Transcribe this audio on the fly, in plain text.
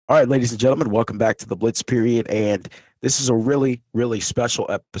All right, ladies and gentlemen, welcome back to the Blitz period. And this is a really, really special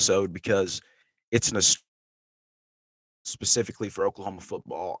episode because it's specifically for Oklahoma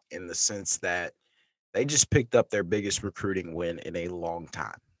football in the sense that they just picked up their biggest recruiting win in a long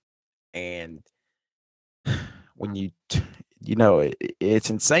time. And when it's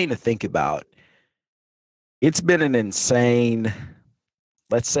insane to think about. It's been an insane,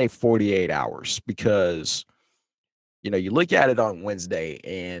 let's say 48 hours because, you look at it on Wednesday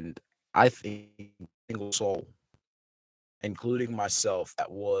and I think single soul, including myself,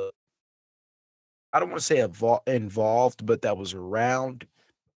 that was, I don't want to say involved, but that was around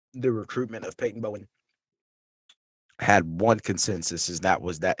the recruitment of Peyton Bowen had one consensus, is that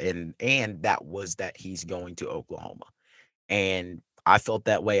was that, and that was that he's going to Oklahoma. And I felt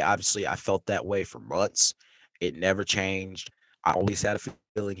that way. Obviously, I felt that way for months. It never changed. I always had a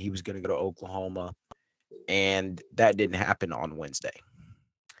feeling he was going to go to Oklahoma, and that didn't happen on Wednesday.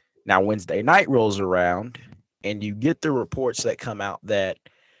 Now, Wednesday night rolls around, and you get the reports that come out that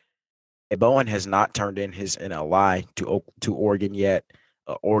Bowen has not turned in his NLI to Oregon yet.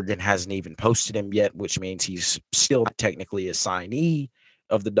 Oregon hasn't even posted him yet, which means he's still technically a signee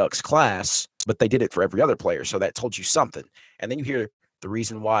of the Ducks class, but they did it for every other player, so that told you something. And then you hear the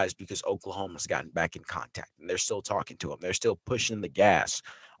reason why is because Oklahoma's gotten back in contact, and they're still talking to him. They're still pushing the gas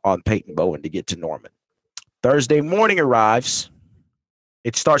on Peyton Bowen to get to Norman. Thursday morning arrives.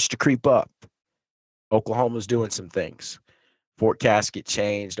 It starts to creep up. Oklahoma's doing some things. Forecast get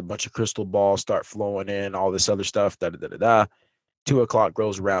changed. A bunch of crystal balls start flowing in. All this other stuff. 2:00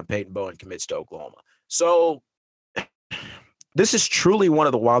 rolls around. Peyton Bowen commits to Oklahoma. So this is truly one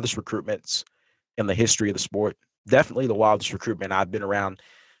of the wildest recruitments in the history of the sport. Definitely the wildest recruitment I've been around.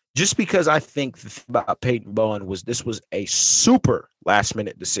 Just because I think the thing about Peyton Bowen was this was a super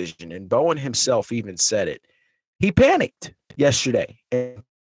last-minute decision. And Bowen himself even said it. He panicked yesterday in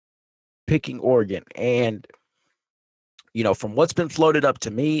picking Oregon. And, from what's been floated up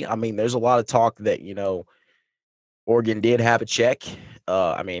to me, I mean, there's a lot of talk that, Oregon did have a check.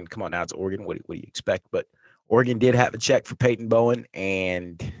 Come on now, it's Oregon. What do you expect? But Oregon did have a check for Peyton Bowen,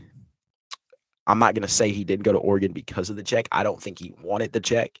 and I'm not going to say he didn't go to Oregon because of the check. I don't think he wanted the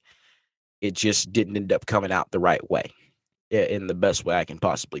check. It just didn't end up coming out the right way, in the best way I can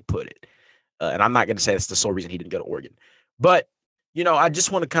possibly put it. And I'm not going to say that's the sole reason he didn't go to Oregon. But, I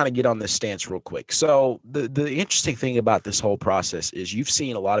just want to kind of get on this stance real quick. So the interesting thing about this whole process is you've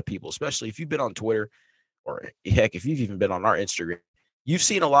seen a lot of people, especially if you've been on Twitter, or heck, if you've even been on our Instagram, you've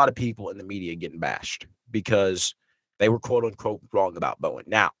seen a lot of people in the media getting bashed because they were quote unquote wrong about Bowen.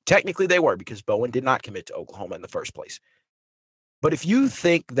 Now, technically they were, because Bowen did not commit to Oklahoma in the first place. But if you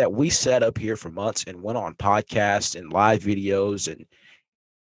think that we sat up here for months and went on podcasts and live videos and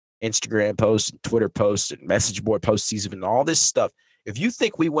Instagram posts and Twitter posts and message board posts and all this stuff, if you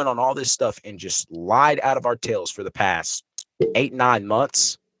think we went on all this stuff and just lied out of our tails for the past 8-9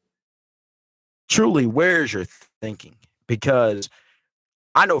 months, truly, where's your thinking? Because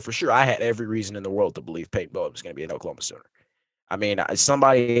I know for sure I had every reason in the world to believe Peyton Bowen was going to be an Oklahoma Sooner. I mean,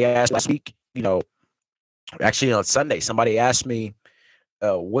 somebody asked last week, actually on Sunday, somebody asked me,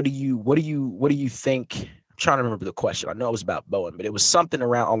 what do you think? I'm trying to remember the question. I know it was about Bowen, but it was something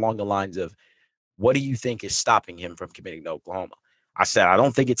along the lines of, what do you think is stopping him from committing to Oklahoma? I said, I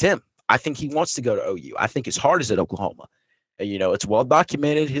don't think it's him. I think he wants to go to OU. I think his heart is at Oklahoma. It's well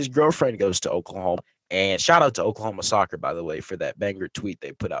documented. His girlfriend goes to Oklahoma. And shout out to Oklahoma Soccer, by the way, for that banger tweet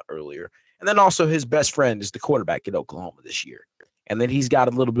they put out earlier. And then also his best friend is the quarterback at Oklahoma this year. And then he's got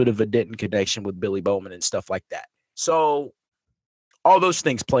a little bit of a Denton connection with Billy Bowman and stuff like that. So all those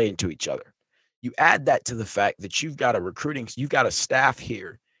things play into each other. You add that to the fact that you've got a staff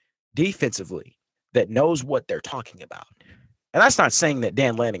here defensively that knows what they're talking about. And that's not saying that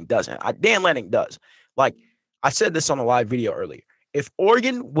Dan Lanning doesn't. Dan Lanning does. Like I said this on a live video earlier. If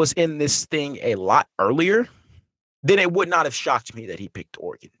Oregon was in this thing a lot earlier, then it would not have shocked me that he picked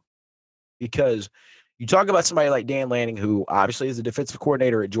Oregon. Because you talk about somebody like Dan Lanning, who obviously is the defensive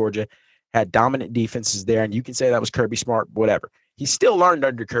coordinator at Georgia, had dominant defenses there, and you can say that was Kirby Smart, whatever. He still learned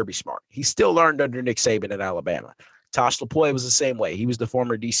under Kirby Smart. He still learned under Nick Saban at Alabama. Tosh LaPoy was the same way. He was the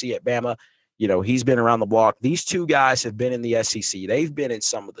former DC at Bama. He's been around the block. These two guys have been in the SEC. They've been in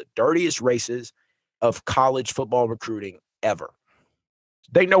some of the dirtiest races of college football recruiting ever.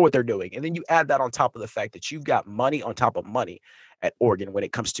 They know what they're doing. And then you add that on top of the fact that you've got money on top of money at Oregon when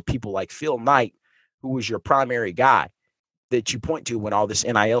it comes to people like Phil Knight, who was your primary guy that you point to when all this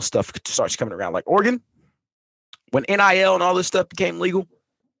NIL stuff starts coming around. Like Oregon, when NIL and all this stuff became legal,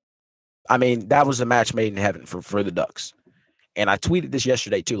 I mean, that was a match made in heaven for the Ducks. And I tweeted this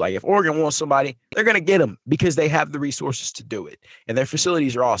yesterday too. Like, if Oregon wants somebody, they're going to get them because they have the resources to do it. And their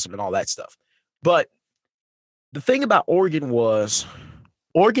facilities are awesome and all that stuff. But the thing about Oregon was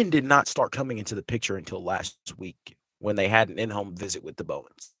Oregon did not start coming into the picture until last week when they had an in-home visit with the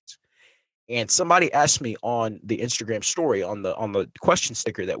Bowens. And somebody asked me on the Instagram story on the question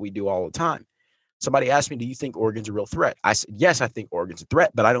sticker that we do all the time. Somebody asked me, do you think Oregon's a real threat? I said, yes, I think Oregon's a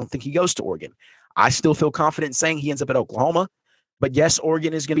threat, but I don't think he goes to Oregon. I still feel confident saying he ends up at Oklahoma, but yes,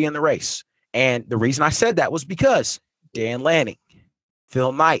 Oregon is going to be in the race. And the reason I said that was because Dan Lanning,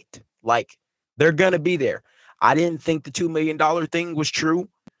 Phil Knight, like, they're going to be there. I didn't think the $2 million thing was true,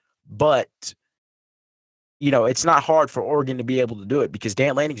 but, you know, it's not hard for Oregon to be able to do it because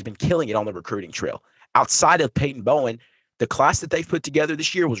Dan Lanning's been killing it on the recruiting trail. Outside of Peyton Bowen, the class that they've put together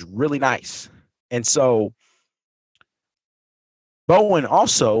this year was really nice. And so Bowen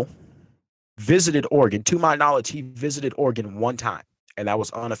also visited Oregon. To my knowledge, he visited Oregon one time, and that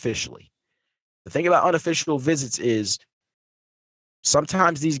was unofficially. The thing about unofficial visits is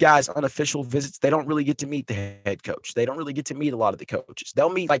sometimes these guys' unofficial visits, they don't really get to meet the head coach. They don't really get to meet a lot of the coaches. They'll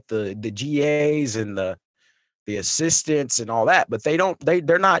meet like the GAs and the assistants and all that, but they're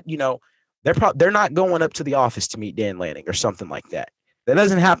not, you know, they're not going up to the office to meet Dan Lanning or something like that. That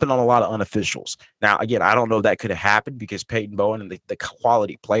doesn't happen on a lot of unofficials. Now, again, I don't know if that could have happened because Peyton Bowen and the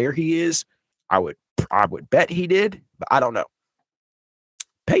quality player he is, I would bet he did, but I don't know.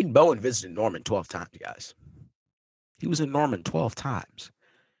 Peyton Bowen visited Norman 12 times, guys. He was in Norman 12 times.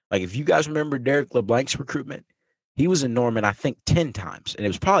 Like, if you guys remember Derek LeBlanc's recruitment, he was in Norman, I think, 10 times. And it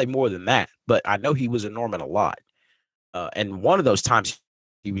was probably more than that, but I know he was in Norman a lot. And one of those times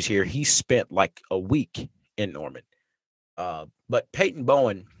he was here, he spent like a week in Norman. But Peyton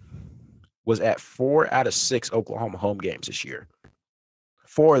Bowen was at 4 out of 6 Oklahoma home games this year.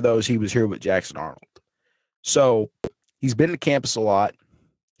 4 of those, he was here with Jackson Arnold. So he's been to campus a lot.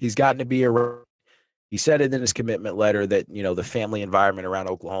 He's gotten to be around. He said it in his commitment letter that, you know, the family environment around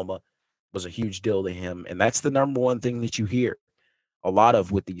Oklahoma was a huge deal to him. And that's the number one thing that you hear a lot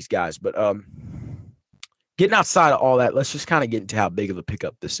of with these guys. But getting outside of all that, let's just kind of get into how big of a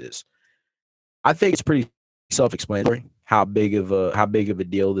pickup this is. I think it's pretty self-explanatory how big of a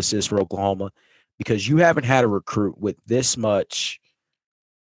deal this is for Oklahoma, because you haven't had a recruit with this much,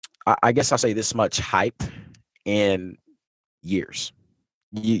 I guess I'll say this much hype in years.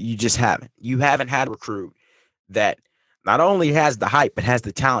 You just haven't. You haven't had a recruit that not only has the hype, but has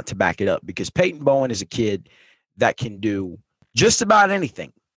the talent to back it up, because Peyton Bowen is a kid that can do just about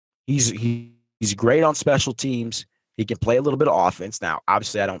anything. He's great on special teams. He can play a little bit of offense. Now,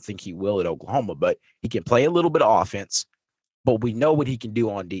 obviously, I don't think he will at Oklahoma, but he can play a little bit of offense. But we know what he can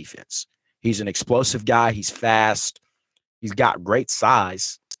do on defense. He's an explosive guy. He's fast. He's got great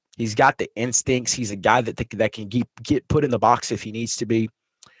size. He's got the instincts. He's a guy that can get put in the box if he needs to be.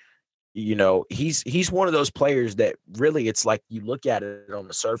 You know, he's one of those players that really, it's like you look at it on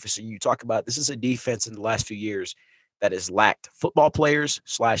the surface and you talk about, this is a defense in the last few years that has lacked football players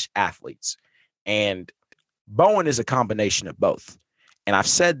 / athletes. And Bowen is a combination of both. And I've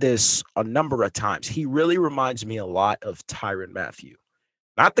said this a number of times. He really reminds me a lot of Tyrann Mathieu.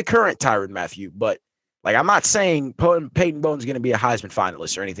 Not the current Tyrann Mathieu, but like, I'm not saying Peyton Bowen's going to be a Heisman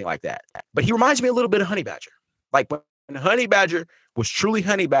finalist or anything like that. But he reminds me a little bit of Honey Badger. Like when Honey Badger was truly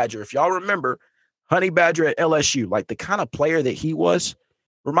Honey Badger, if y'all remember Honey Badger at LSU, like the kind of player that he was,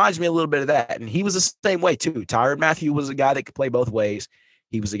 reminds me a little bit of that. And he was the same way too. Tyrann Mathieu was a guy that could play both ways.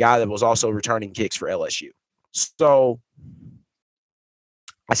 He was a guy that was also returning kicks for LSU. So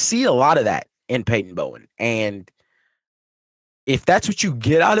I see a lot of that in Peyton Bowen. And if that's what you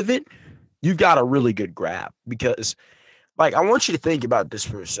get out of it, you've got a really good grab, because like, I want you to think about this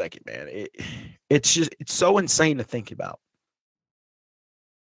for a second, man. It's so insane to think about.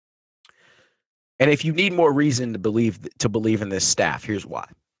 And if you need more reason to believe in this staff, here's why.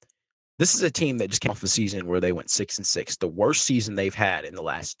 This is a team that just came off a season where they went 6-6, the worst season they've had in the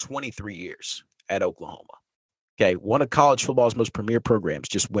last 23 years at Oklahoma. Okay, one of college football's most premier programs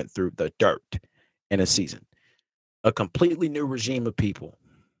just went through the dirt in a season. A completely new regime of people.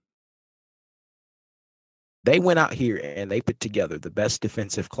 They went out here and they put together the best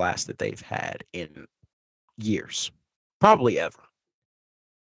defensive class that they've had in years, probably ever.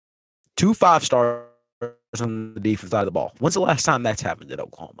 2 5-stars on the defense side of the ball. When's the last time that's happened at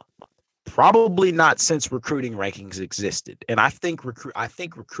Oklahoma? Probably not since recruiting rankings existed. And I think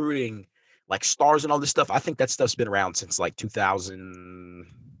recruiting like stars and all this stuff, I think that stuff's been around since like 2000,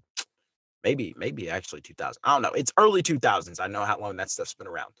 maybe actually 2000. I don't know. It's early 2000s. I know how long that stuff's been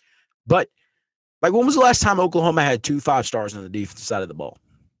around. But like, when was the last time Oklahoma had 2 5-stars on the defensive side of the ball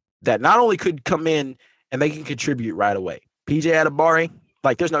that not only could come in and they can contribute right away? PJ Adebawore,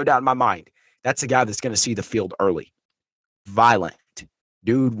 like there's no doubt in my mind, that's a guy that's going to see the field early. Violent.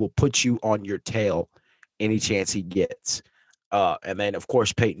 Dude will put you on your tail any chance he gets. And then, of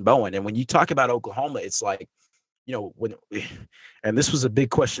course, Peyton Bowen. And when you talk about Oklahoma, it's like, when, and this was a big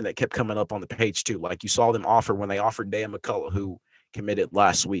question that kept coming up on the page too. Like you saw them offer when they offered Dan McCullough, who committed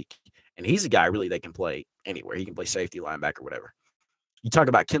last week. And he's a guy really that can play anywhere. He can play safety, linebacker, whatever. You talk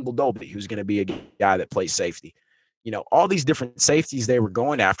about Kendall Dolby, who's going to be a guy that plays safety. All these different safeties they were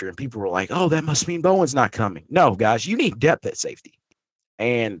going after, and people were like, oh, that must mean Bowen's not coming. No, guys, you need depth at safety.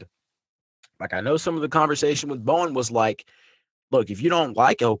 And like I know some of the conversation with Bowen was like, look, if you don't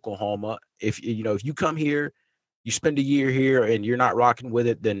like Oklahoma, if you come here, you spend a year here and you're not rocking with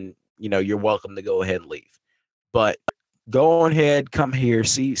it, then you're welcome to go ahead and leave. But go on ahead, come here,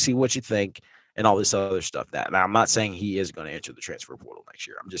 see what you think, and all this other stuff. Now, I'm not saying he is going to enter the transfer portal next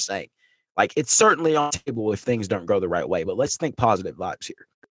year. I'm just saying, like, it's certainly on the table if things don't go the right way. But let's think positive vibes here.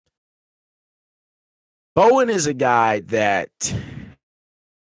 Bowen is a guy that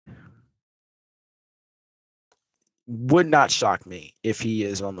would not shock me if he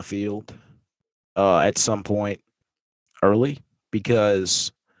is on the field at some point early,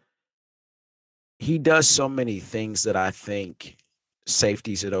 because he does so many things that I think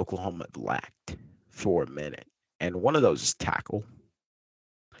safeties at Oklahoma lacked for a minute. And one of those is tackle.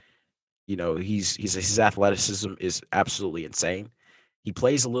 His athleticism is absolutely insane. He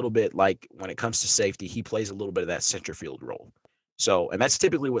plays a little bit like when it comes to safety, he plays a little bit of that center field role. So, and that's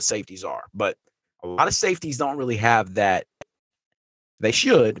typically what safeties are. But a lot of safeties don't really have that. They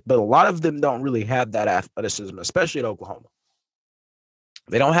should, but a lot of them don't really have that athleticism, especially at Oklahoma.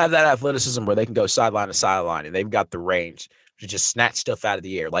 They don't have that athleticism where they can go sideline to sideline and they've got the range to just snatch stuff out of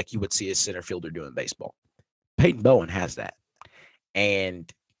the air like you would see a center fielder do in baseball. Peyton Bowen has that.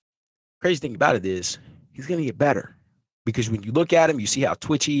 And crazy thing about it is he's going to get better, because when you look at him, you see how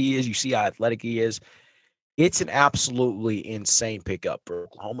twitchy he is, you see how athletic he is. It's an absolutely insane pickup for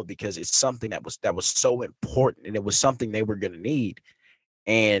Oklahoma, because it's something that was so important, and it was something they were going to need.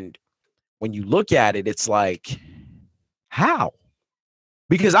 And when you look at it, it's like, how?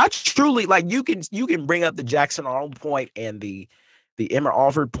 Because I truly, like, you can bring up the Jackson Arnold point and the Emma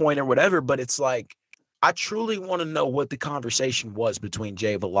Alford point or whatever, but it's like, I truly want to know what the conversation was between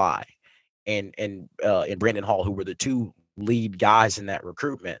Jay Valai and Brandon Hall, who were the two lead guys in that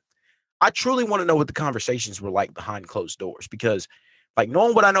recruitment. I truly want to know what the conversations were like behind closed doors, because, like,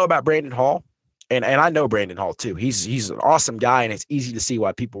 knowing what I know about Brandon Hall, and I know Brandon Hall too. He's an awesome guy, and it's easy to see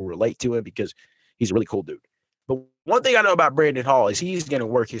why people relate to him, because he's a really cool dude. But one thing I know about Brandon Hall is he's going to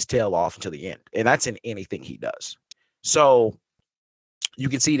work his tail off until the end, and that's in anything he does. So you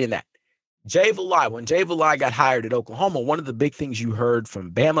can see it in that. When Jay Valai got hired at Oklahoma, one of the big things you heard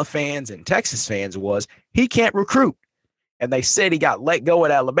from Bama fans and Texas fans was he can't recruit. And they said he got let go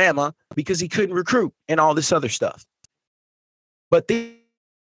at Alabama because he couldn't recruit and all this other stuff. But these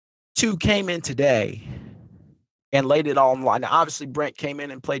two came in today and laid it all on the line. Now, obviously, Brent came in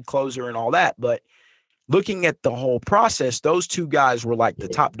and played closer and all that, but looking at the whole process, those two guys were like the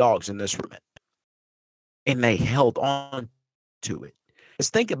top dogs in this room. And they held on to it. Let's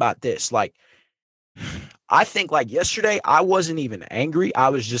think about this. Like, I think, like, yesterday, I wasn't even angry. I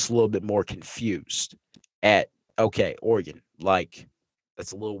was just a little bit more confused at, okay, Oregon. Like,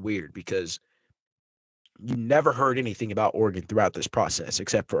 that's a little weird, because you never heard anything about Oregon throughout this process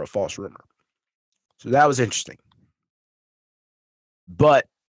except for a false rumor. So that was interesting. But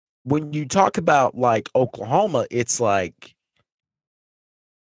when you talk about, like, Oklahoma, it's like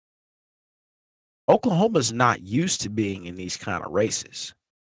Oklahoma's not used to being in these kind of races.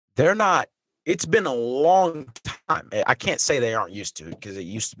 They're not. It's been a long time. I can't say they aren't used to it, because it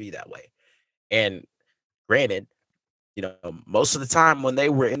used to be that way. And granted, most of the time when they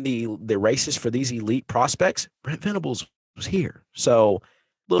were in the races for these elite prospects, Brent Venables was here. So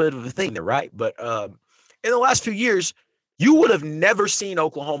a little bit of a thing there, right? But in the last few years, you would have never seen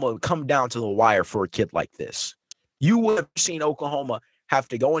Oklahoma come down to the wire for a kid like this. You would have seen Oklahoma have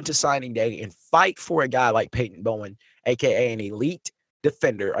to go into signing day and fight for a guy like Peyton Bowen, a.k.a. an elite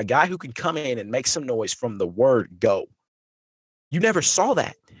defender, a guy who can come in and make some noise from the word go. You never saw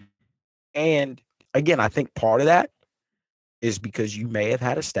that. And again, I think part of that is because you may have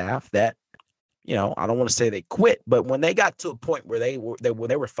had a staff that, I don't want to say they quit, but when they got to a point where they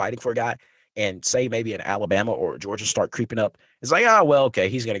were fighting for a guy, and say maybe in Alabama or Georgia start creeping up, it's like, well, okay,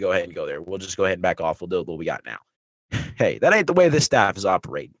 he's going to go ahead and go there. We'll just go ahead and back off. We'll do what we got now. Hey, that ain't the way this staff is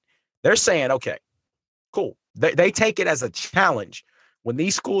operating. They're saying, okay, cool. They take it as a challenge when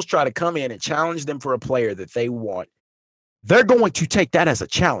these schools try to come in and challenge them for a player that they want. they're going to take that as a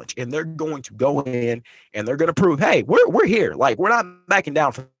challenge, and they're going to go in and they're going to prove, hey, we're here. Like, we're not backing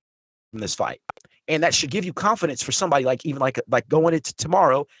down from this fight. And that should give you confidence for somebody like even like going into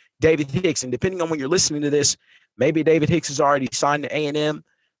tomorrow, David Hicks. And depending on when you're listening to this, maybe David Hicks has already signed to A&M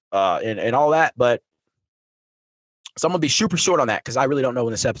and all that. But so I'm going to be super short on that because I really don't know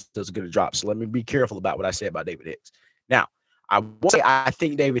when this episode is going to drop. So let me be careful about what I say about David Hicks. Now, I will say I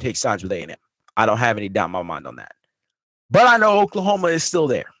think David Hicks signs with A&M. I don't have any doubt in my mind on that. But I know Oklahoma is still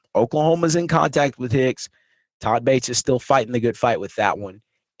there. Oklahoma's in contact with Hicks. Todd Bates is still fighting the good fight with that one.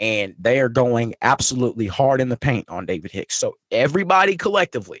 And they are going absolutely hard in the paint on David Hicks. So everybody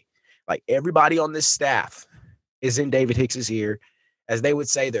collectively, like everybody on this staff, is in David Hicks's ear. As they would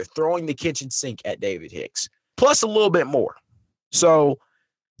say, they're throwing the kitchen sink at David Hicks, plus a little bit more. So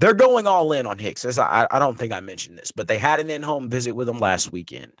they're going all in on Hicks. As I don't think I mentioned this, but they had an in-home visit with him last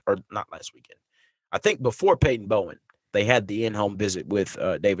weekend, or not last weekend. I think before Peyton Bowen, they had the in-home visit with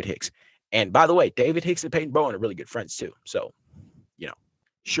David Hicks. And by the way, David Hicks and Peyton Bowen are really good friends too. So,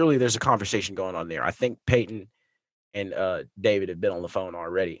 surely there's a conversation going on there. I think Peyton and David have been on the phone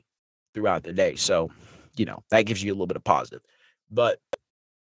already throughout the day. So, that gives you a little bit of positive. But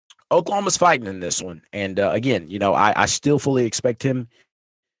Oklahoma's fighting in this one. And again, I still fully expect him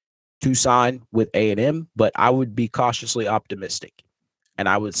to sign with A&M, but I would be cautiously optimistic. And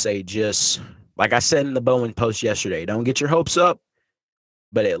I would say, just like I said in the Bowen post yesterday, don't get your hopes up,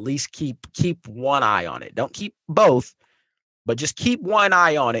 but at least keep one eye on it. Don't keep both, but just keep one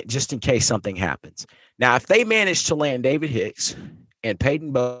eye on it just in case something happens. Now, if they manage to land David Hicks and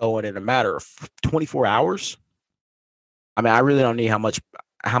Peyton Bowen in a matter of 24 hours, I mean, I really don't need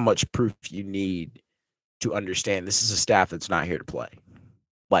how much proof you need to understand this is a staff that's not here to play.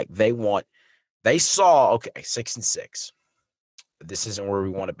 Like, they saw, okay, 6-6. This isn't where we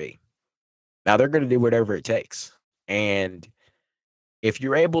want to be. Now they're going to do whatever it takes. And if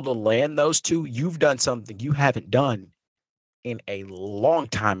you're able to land those two, you've done something you haven't done in a long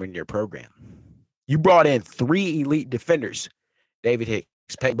time in your program. You brought in 3 elite defenders, David Hicks,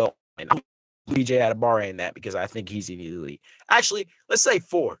 Peyton Bowen, and DJ Adibare in that because I think he's an elite. Actually, let's say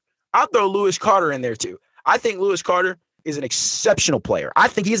 4. I'll throw Lewis Carter in there too. I think Lewis Carter is an exceptional player. I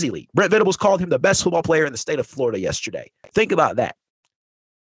think he's elite. Brent Venables called him the best football player in the state of Florida yesterday. Think about that.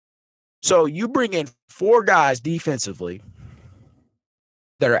 So you bring in 4 guys defensively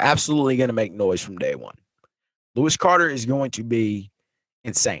that are absolutely going to make noise from day one. Lewis Carter is going to be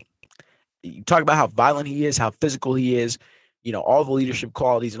insane. You talk about how violent he is, how physical he is, all the leadership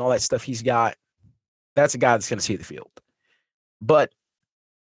qualities and all that stuff he's got. That's a guy that's going to see the field. But,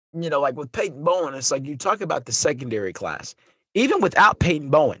 like with Peyton Bowen, it's like you talk about the secondary class. Even without Peyton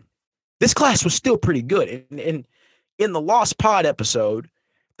Bowen, this class was still pretty good. And in the Lost Pod episode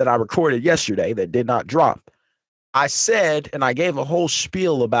that I recorded yesterday that did not drop, I said, and I gave a whole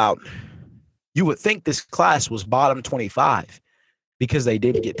spiel about you would think this class was bottom 25 because they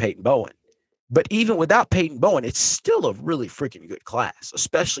did get Peyton Bowen. But even without Peyton Bowen, it's still a really freaking good class,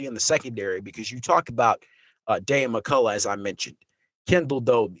 especially in the secondary, because you talk about Dan McCullough, as I mentioned, Kendall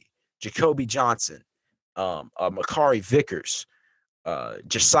Dobie, Jacoby Johnson, Makari Vickers,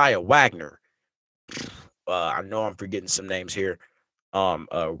 Josiah Wagner. I know I'm forgetting some names here. So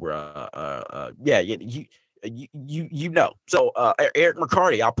Eric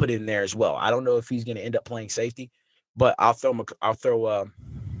McCarty, I'll put in there as well. I don't know if he's going to end up playing safety, but I'll throw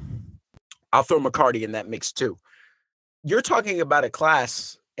McCarty in that mix too. You're talking about a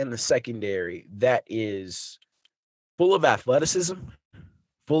class in the secondary that is full of athleticism,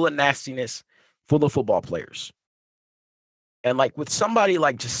 full of nastiness, full of football players. And like with somebody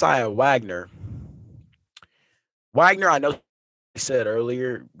like Josiah Wagner, I know I said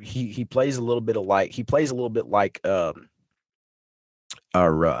earlier, he plays a little bit like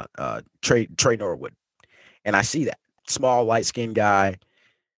Trey Norwood. And I see that. Small, light-skinned guy,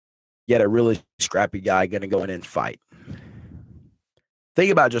 yet a really scrappy guy going to go in and fight.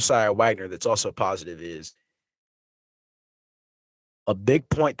 Thing about Josiah Wagner that's also positive is a big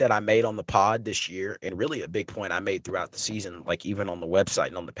point that I made on the pod this year, and really a big point I made throughout the season, like even on the website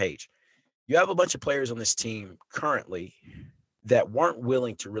and on the page. You have a bunch of players on this team currently that weren't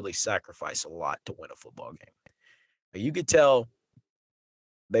willing to really sacrifice a lot to win a football game. You could tell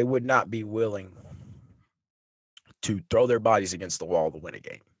they would not be willing to throw their bodies against the wall to win a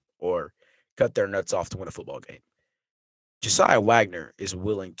game or cut their nuts off to win a football game. Josiah Wagner is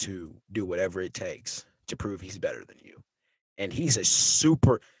willing to do whatever it takes to prove he's better than you. And he's a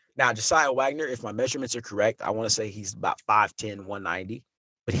super – now, Josiah Wagner, if my measurements are correct, I want to say he's about 5'10", 190.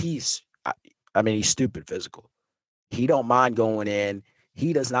 But he's stupid physical. He don't mind going in.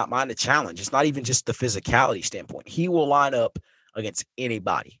 he does not mind a challenge. It's not even just the physicality standpoint. He will line up against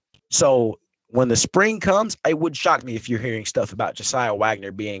anybody. So when the spring comes, it would shock me if you're hearing stuff about Josiah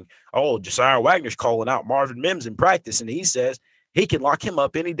Wagner being, oh, Josiah Wagner's calling out Marvin Mims in practice, and he says he can lock him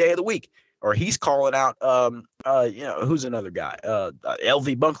up any day of the week. Or he's calling out, who's another guy,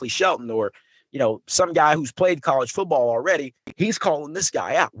 LV Bunkley Shelton, or some guy who's played college football already. He's calling this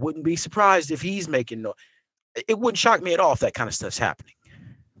guy out. Wouldn't be surprised if he's making no. It wouldn't shock me at all if that kind of stuff's happening.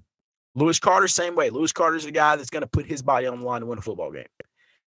 Lewis Carter, same way. Lewis Carter's a guy that's going to put his body on the line to win a football game.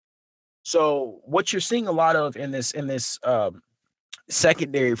 So what you're seeing a lot of in this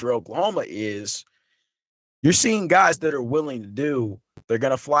secondary for Oklahoma is you're seeing guys that are willing to do. They're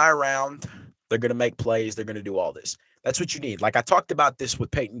going to fly around. They're going to make plays. They're going to do all this. That's what you need. Like I talked about this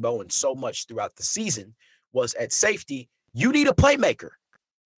with Peyton Bowen so much throughout the season, was at safety, you need a playmaker.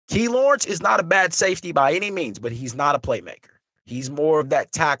 Key Lawrence is not a bad safety by any means, but he's not a playmaker. He's more of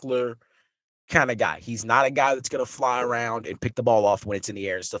that tackler kind of guy. He's not a guy that's going to fly around and pick the ball off when it's in the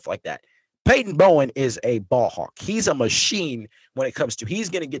air and stuff like that. Peyton Bowen is a ball hawk. He's a machine when it comes to, he's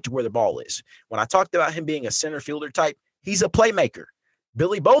going to get to where the ball is. When I talked about him being a center fielder type, he's a playmaker.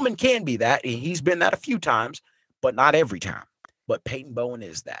 Billy Bowman can be that. He's been that a few times, but not every time. But Peyton Bowen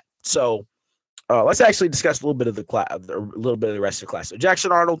is that. So let's actually discuss a little bit of the class, a little bit of the rest of the class. So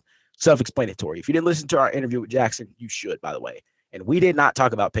Jackson Arnold, self-explanatory. If you didn't listen to our interview with Jackson, you should, by the way. And we did not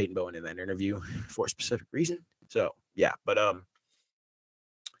talk about Peyton Bowen in that interview for a specific reason. So yeah, but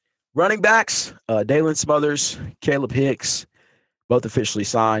running backs, Dalen Smothers, Caleb Hicks, both officially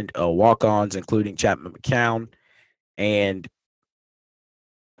signed. Walk-ons, including Chapman McCown. And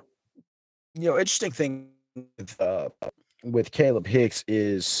interesting thing with Caleb Hicks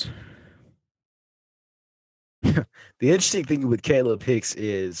is the interesting thing with Caleb Hicks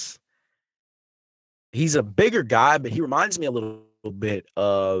is he's a bigger guy, but he reminds me a little bit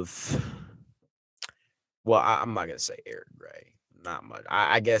of, well, I'm not going to say Eric Gray. Not much.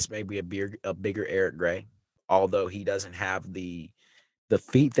 I guess maybe a bigger Eric Gray, although he doesn't have the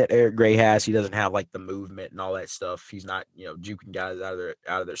feet that Eric Gray has. He doesn't have like the movement and all that stuff. He's not, juking guys out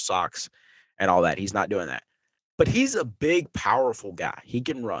of their socks and all that. He's not doing that. But he's a big, powerful guy. He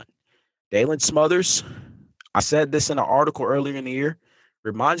can run. Dalen Smothers, I said this in an article earlier in the year,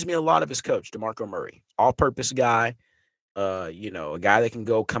 reminds me a lot of his coach, DeMarco Murray. All-purpose guy, a guy that can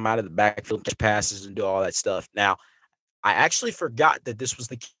come out of the backfield, catch passes, and do all that stuff. Now, I actually forgot that this was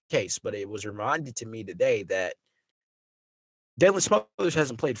the case, but it was reminded to me today that Dalen Smothers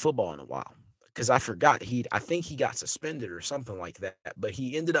hasn't played football in a while, because I forgot I think he got suspended or something like that, but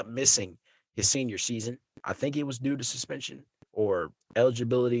he ended up missing his senior season. I think it was due to suspension or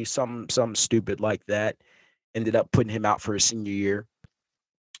eligibility, something stupid like that. Ended up putting him out for his senior year.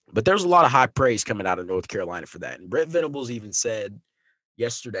 But there's a lot of high praise coming out of North Carolina for that. And Brent Venables even said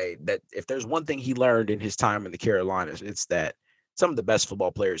yesterday that if there's one thing he learned in his time in the Carolinas, it's that some of the best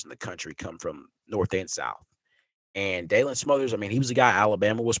football players in the country come from North and South. And Dalen Smothers, he was a guy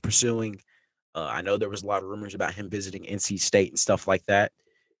Alabama was pursuing. I know there was a lot of rumors about him visiting NC State and stuff like that.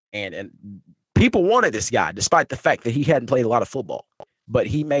 And people wanted this guy, despite the fact that he hadn't played a lot of football. But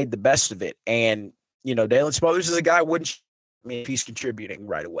he made the best of it. And, Dalen Smothers is a guy if he's contributing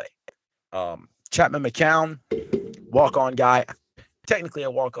right away. Chapman McCown, walk-on guy. Technically a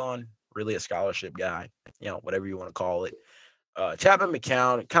walk-on, really a scholarship guy, whatever you want to call it. Chapman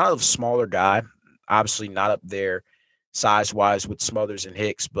McCown, kind of a smaller guy, obviously not up there size-wise with Smothers and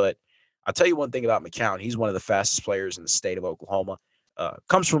Hicks, but I'll tell you one thing about McCown. He's one of the fastest players in the state of Oklahoma.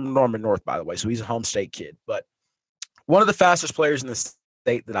 Comes from Norman North, by the way, so he's a home state kid. But one of the fastest players in the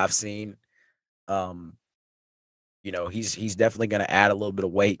state that I've seen. He's definitely going to add a little bit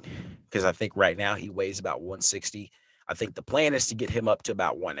of weight, because I think right now he weighs about 160. I think the plan is to get him up to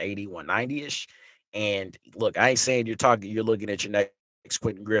about 180, 190-ish. And look, I ain't saying you're looking at your next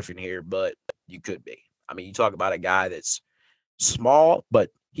Quentin Griffin here, but you could be. You talk about a guy that's small, but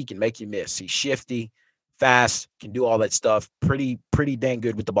he can make you miss. He's shifty, fast, can do all that stuff. Pretty dang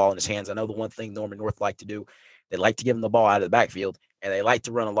good with the ball in his hands. I know the one thing Norman North like to do, they like to give him the ball out of the backfield, and they like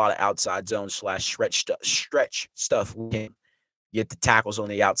to run a lot of outside zone / stretch stuff with him. Get the tackles on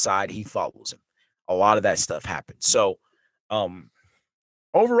the outside, he follows him. A lot of that stuff happens. So,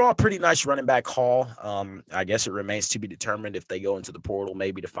 overall, pretty nice running back haul. I guess it remains to be determined if they go into the portal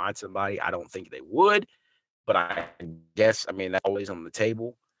maybe to find somebody. I don't think they would, but I guess, that's always on the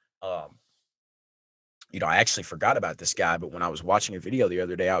table. I actually forgot about this guy, but when I was watching a video the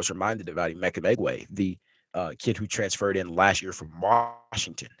other day, I was reminded about Emeka Megway, the kid who transferred in last year from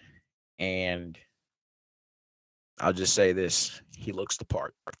Washington. And I'll just say this, he looks the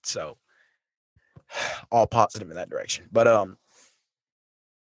part. So all positive in that direction. But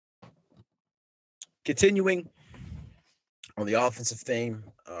Continuing on the offensive theme,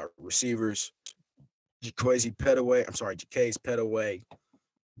 receivers, Jaquez Petaway,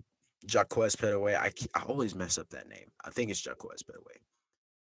 I always mess up that name. I think it's Jaquez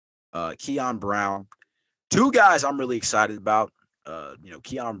Petaway. Keon Brown. Two guys I'm really excited about.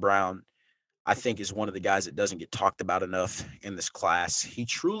 Keon Brown, I think, is one of the guys that doesn't get talked about enough in this class. He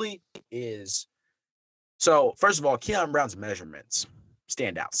truly is. So, first of all, Keon Brown's measurements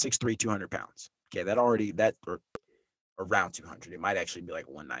stand out. 6'3", 200 pounds. Okay, or around 200. It might actually be like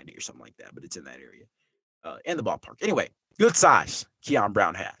 190 or something like that, but it's in that area. In the ballpark. Anyway, good size Keon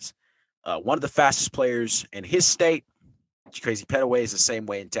Brown has. One of the fastest players in his state. Crazy Petaway is the same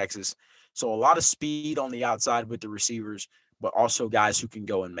way in Texas. So a lot of speed on the outside with the receivers, but also guys who can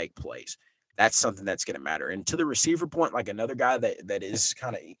go and make plays. That's something that's going to matter. And to the receiver point, like another guy that is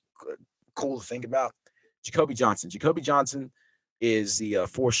kind of cool to think about, Jacoby Johnson. Jacoby Johnson is the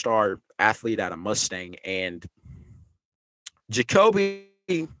 4-star athlete out of Mustang, and Jacoby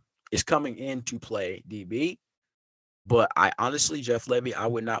is coming in to play DB. But I honestly, Jeff Levy, I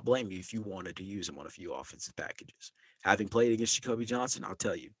would not blame you if you wanted to use him on a few offensive packages. Having played against Jacoby Johnson, I'll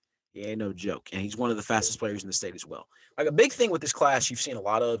tell you, he ain't no joke. And he's one of the fastest players in the state as well. Like a big thing with this class you've seen a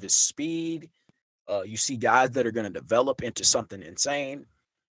lot of is speed. You see guys that are going to develop into something insane.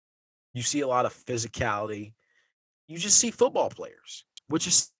 You see a lot of physicality. You just see football players, which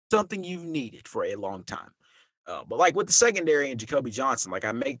is something you've needed for a long time. But like with the secondary and Jacoby Johnson, like I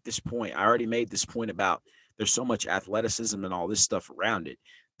already made this point about there's so much athleticism and all this stuff around it.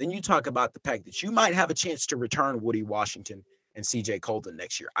 Then you talk about the fact that you might have a chance to return Woody Washington and CJ Colton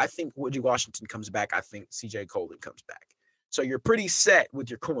next year. I think Woody Washington comes back. I think CJ Colton comes back. So you're pretty set with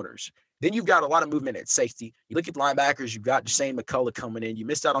your corners. Then you've got a lot of movement at safety. You look at linebackers, you've got Shane McCullough coming in. You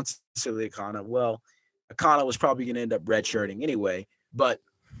missed out on Cecilia Akana. Well, Akana was probably going to end up redshirting anyway, but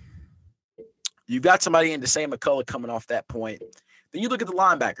you've got somebody in Deshaun McCullough coming off that point. Then you look at the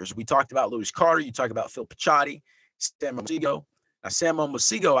linebackers. We talked about Lewis Carter. You talk about Phil Picciotti, Sam Mosigo. Now, Sam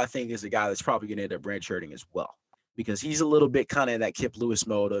Mosigo, I think, is the guy that's probably going to end up redshirting as well because he's a little bit kind of in that Kip Lewis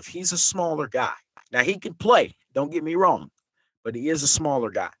mode of he's a smaller guy. Now, he can play. Don't get me wrong, but he is a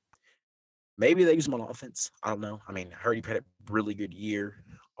smaller guy. Maybe they use him on offense. I don't know. I mean, I heard he had a really good year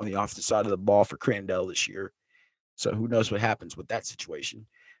on the offensive side of the ball for Crandell this year. So who knows what happens with that situation.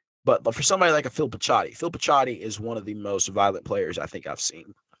 But for somebody like a Phil Picciotti is one of the most violent players I think I've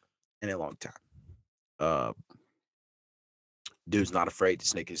seen in a long time. Dude's not afraid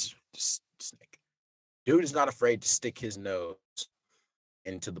to Dude is not afraid to stick his nose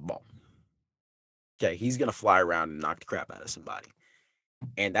into the ball. Okay, he's going to fly around and knock the crap out of somebody.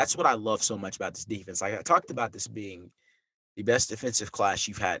 And that's what I love so much about this defense. Like I talked about this being the best defensive class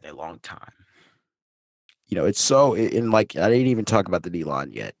you've had in a long time. It's so, and like I didn't even talk about the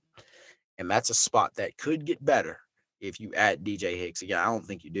D-line yet. And that's a spot that could get better if you add DJ Hicks. Again, I don't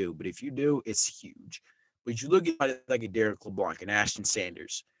think you do, but if you do, it's huge. But you look at like a Derek LeBlanc and Ashton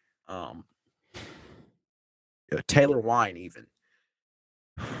Sanders, Taylor Wine even.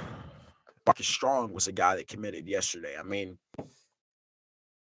 Marcus Strong was a guy that committed yesterday. I mean,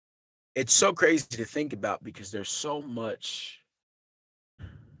 it's so crazy to think about because there's so much.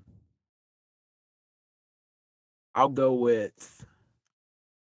 I'll go with,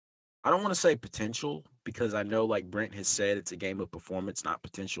 I don't want to say potential because I know, like Brent has said, it's a game of performance, not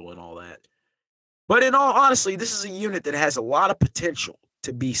potential and all that. But in all honesty, this is a unit that has a lot of potential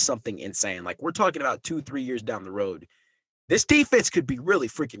to be something insane. Like we're talking about 2-3 years down the road. This defense could be really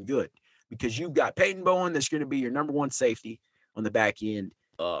freaking good because you've got Peyton Bowen that's going to be your number one safety on the back end.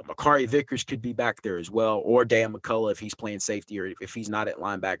 Makari Vickers could be back there as well, or Dan McCullough if he's playing safety or if he's not at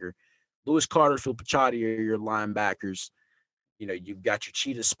linebacker. Lewis Carter, Phil Picciotti are your linebackers. You've got your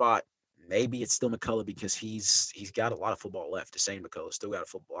cheetah spot. Maybe it's still McCullough because he's got a lot of football left. Deshaun McCullough still got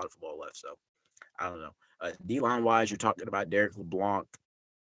a lot of football left. So I don't know. D-line wise, you're talking about Derek LeBlanc,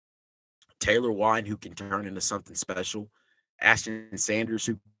 Taylor Wine, who can turn into something special. Ashton Sanders,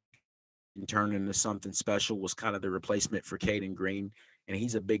 who can turn into something special, was kind of the replacement for Caden Green, and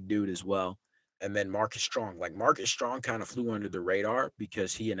he's a big dude as well. And then Marcus Strong. Like Marcus Strong kind of flew under the radar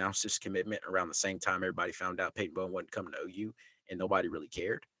because he announced his commitment around the same time everybody found out Peyton Bowen wasn't coming to OU, and nobody really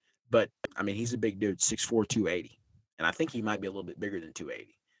cared. But, I mean, he's a big dude, 6'4", 280. And I think he might be a little bit bigger than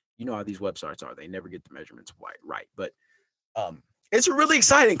 280. You know how these websites are. They never get the measurements right. But it's a really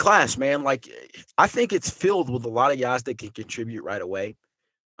exciting class, man. Like, I think it's filled with a lot of guys that can contribute right away.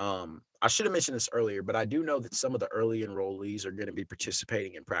 I should have mentioned this earlier, but I do know that some of the early enrollees are going to be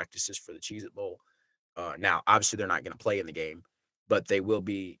participating in practices for the Cheez-It Bowl. Now, obviously, they're not going to play in the game, but they will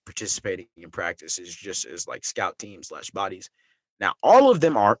be participating in practices just as like scout teams / bodies. Now, all of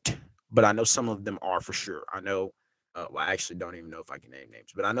them aren't, but I know some of them are for sure. I know, well, I actually don't even know if I can name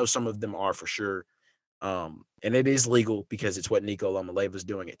names, but I know some of them are for sure. And it is legal because it's what Nico Lomaleva's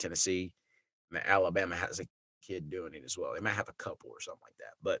doing at Tennessee. And Alabama has a kid doing it as well. They might have a couple or something like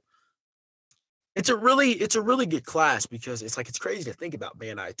that, but it's a really good class because it's crazy to think about,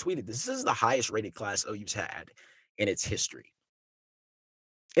 man. I tweeted this is the highest rated class OU's had in its history.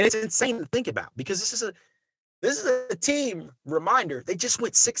 And it's insane to think about because this is a team reminder. They just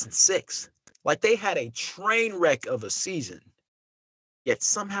went 6-6. Like they had a train wreck of a season, yet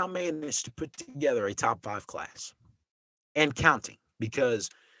somehow managed to put together a top 5 class and counting because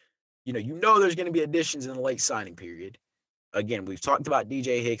there's going to be additions in the late signing period. Again, we've talked about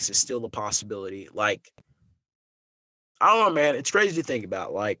DJ Hicks is still a possibility. Like, I don't know, man. It's crazy to think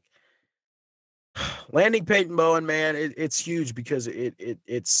about. Like, landing Peyton Bowen, man, it's huge because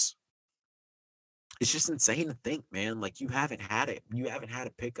it's just insane to think, man. Like, you haven't had it. You haven't had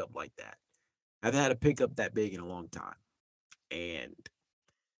a pickup like that. I haven't had a pickup that big in a long time. And,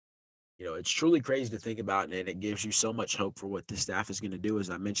 it's truly crazy to think about, and it gives you so much hope for what this staff is going to do, as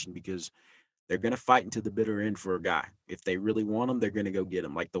I mentioned, because they're going to fight into the bitter end for a guy. If they really want him, they're going to go get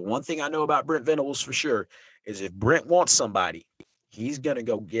him. Like, the one thing I know about Brent Venables for sure is if Brent wants somebody, he's going to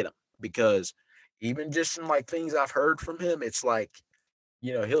go get him. Because even just from, like, things I've heard from him, it's like,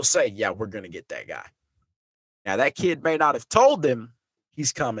 he'll say, yeah, we're going to get that guy. Now, that kid may not have told them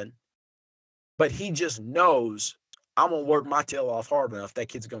he's coming, but he just knows I'm going to work my tail off hard enough. That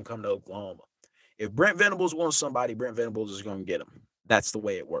kid's going to come to Oklahoma. If Brent Venables wants somebody, Brent Venables is going to get him. That's the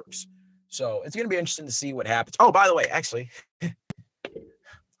way it works. So it's going to be interesting to see what happens. Oh, by the way, actually,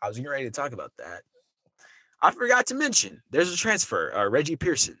 I was getting ready to talk about that. I forgot to mention there's a transfer, Reggie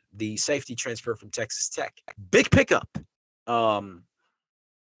Pearson, the safety transfer from Texas Tech. Big pickup.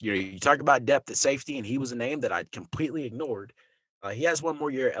 You talk about depth at safety, and he was a name that I'd completely ignored. He has one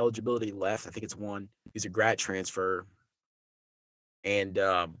more year eligibility left. I think it's one. He's a grad transfer. And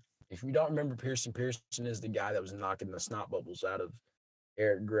if you don't remember Pearson is the guy that was knocking the snot bubbles out of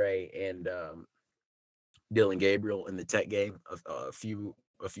Eric Gray and Dylan Gabriel in the Tech game a few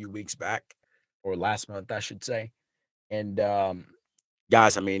weeks back, or last month, I should say. And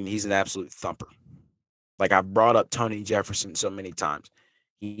guys, I mean, he's an absolute thumper. Like, I've brought up Tony Jefferson so many times.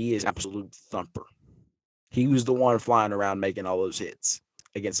 He is absolute thumper. He was the one flying around making all those hits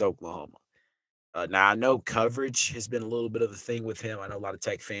against Oklahoma. Now, I know coverage has been a little bit of a thing with him. I know a lot of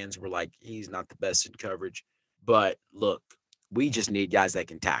Tech fans were like, he's not the best in coverage. But look, we just need guys that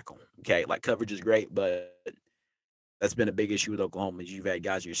can tackle. Okay, like, coverage is great, but that's been a big issue with Oklahoma. Is you've had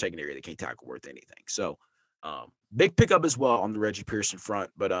guys in your secondary that can't tackle worth anything. So, big pickup as well on the Reggie Pearson front.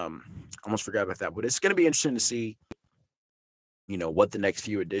 But almost forgot about that. But it's going to be interesting to see, what the next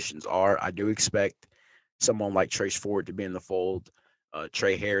few additions are. I do expect someone like Trace Ford to be in the fold.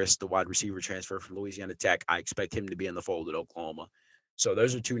 Trey Harris, the wide receiver transfer from Louisiana Tech, I expect him to be in the fold at Oklahoma. So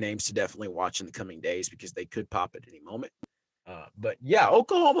those are two names to definitely watch in the coming days because they could pop at any moment. But yeah,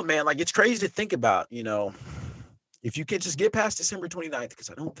 Oklahoma, man, like, it's crazy to think about, if you could just get past December 29th, because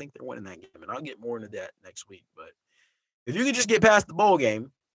I don't think they're winning that game, and I'll get more into that next week. But if you could just get past the bowl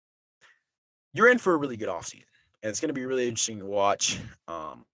game, you're in for a really good offseason. And it's going to be really interesting to watch.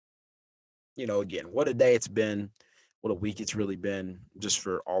 Again, what a day it's been, what a week it's really been, just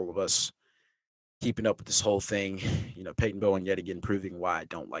for all of us keeping up with this whole thing. Peyton Bowen yet again proving why I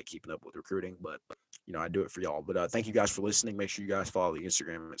don't like keeping up with recruiting, but I do it for y'all. But thank you guys for listening. Make sure you guys follow the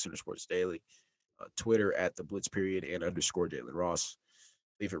Instagram at Center Sports Daily, Twitter at the Blitz Period and _ Jalen Ross.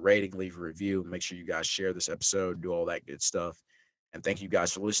 Leave a rating, leave a review. Make sure you guys share this episode, do all that good stuff. And thank you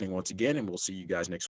guys for listening once again, and we'll see you guys next week.